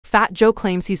Fat Joe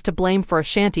claims he's to blame for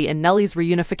Ashanti and Nelly's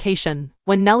reunification.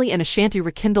 When Nelly and Ashanti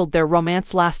rekindled their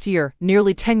romance last year,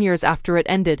 nearly 10 years after it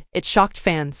ended, it shocked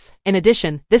fans. In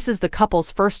addition, this is the couple's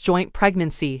first joint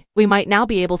pregnancy. We might now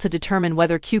be able to determine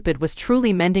whether Cupid was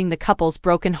truly mending the couple's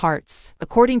broken hearts.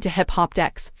 According to Hip Hop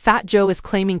Dex, Fat Joe is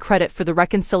claiming credit for the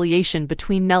reconciliation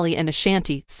between Nelly and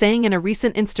Ashanti, saying in a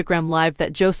recent Instagram live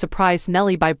that Joe surprised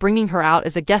Nelly by bringing her out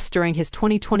as a guest during his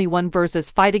 2021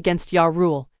 Versus fight against Ja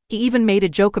Rule. He even made a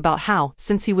joke about how,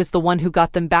 since he was the one who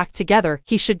got them back together,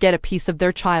 he should get a piece of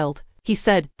their child. He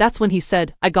said, "That's when he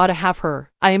said, I gotta have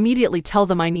her. I immediately tell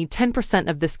them I need 10%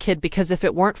 of this kid because if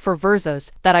it weren't for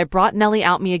Versus, that I brought Nelly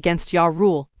out me against Ja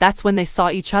Rule, that's when they saw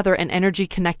each other and energy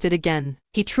connected again.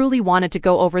 He truly wanted to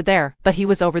go over there, but he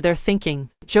was over there thinking."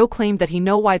 Joe claimed that he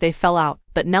know why they fell out,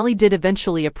 but Nelly did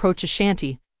eventually approach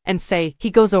Ashanti and say,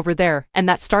 "He goes over there," and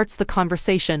that starts the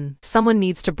conversation. Someone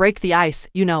needs to break the ice,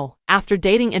 you know. After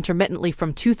dating intermittently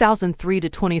from 2003 to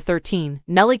 2013,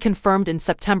 Nelly confirmed in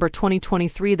September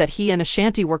 2023 that he and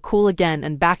Ashanti were cool again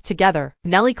and back together.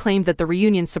 Nelly claimed that the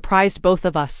reunion surprised both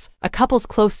of us. A couple's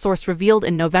close source revealed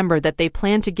in November that they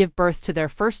plan to give birth to their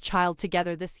first child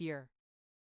together this year.